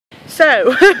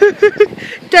So,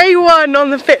 day one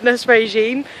on the fitness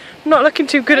regime. Not looking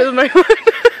too good at the moment.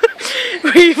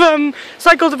 We've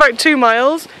cycled about 2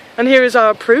 miles, and here is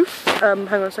our proof. Hang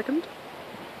on a second.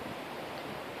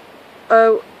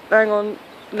 Oh, hang on.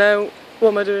 No, what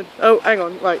am I doing? Oh, hang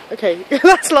on. Right, okay.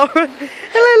 That's Laura.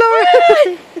 Hello,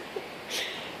 Laura.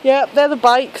 Yeah, they're the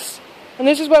bikes, and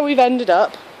this is where we've ended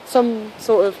up. Some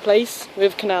sort of place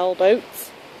with canal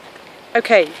boats.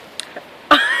 Okay.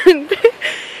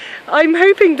 I'm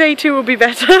hoping day 2 will be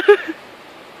better.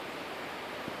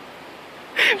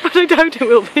 But I doubt it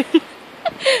will be.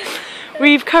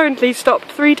 We've currently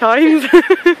stopped 3 times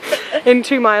in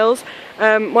 2 miles.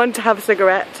 One to have a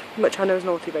cigarette, which I know is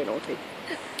naughty, very naughty.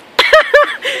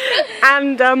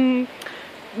 And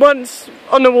once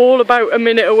on a wall about a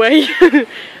minute away.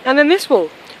 And then this wall,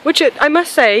 which I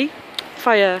must say, if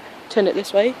I turn it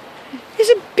this way, is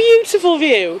a beautiful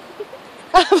view.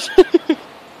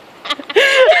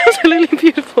 Absolutely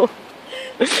beautiful.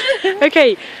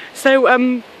 Okay, so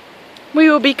we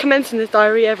will be commencing this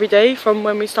diary every day from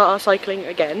when we start our cycling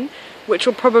again, which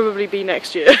will probably be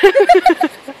next year.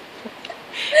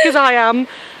 Because I am,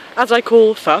 as I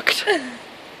call, fucked.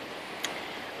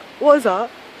 What is that?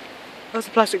 That's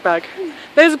a plastic bag.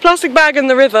 There's a plastic bag in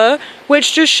the river,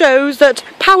 which just shows that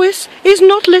Powys is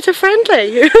not litter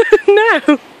friendly.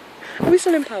 No. Are we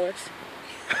still in Powys?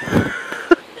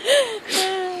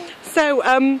 So,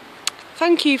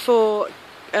 thank you for,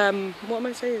 what am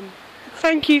I saying?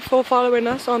 Thank you for following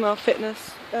us on our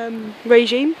fitness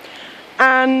regime.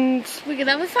 And we're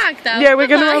gonna have a fag though. Yeah, we're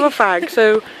gonna have a fag.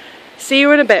 So, see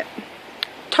you in a bit.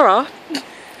 Ta-ra.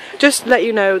 Just let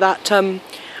you know that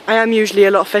I am usually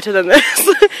a lot fitter than this,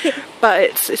 but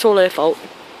it's all her fault.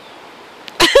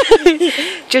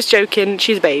 Just joking.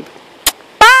 She's a babe.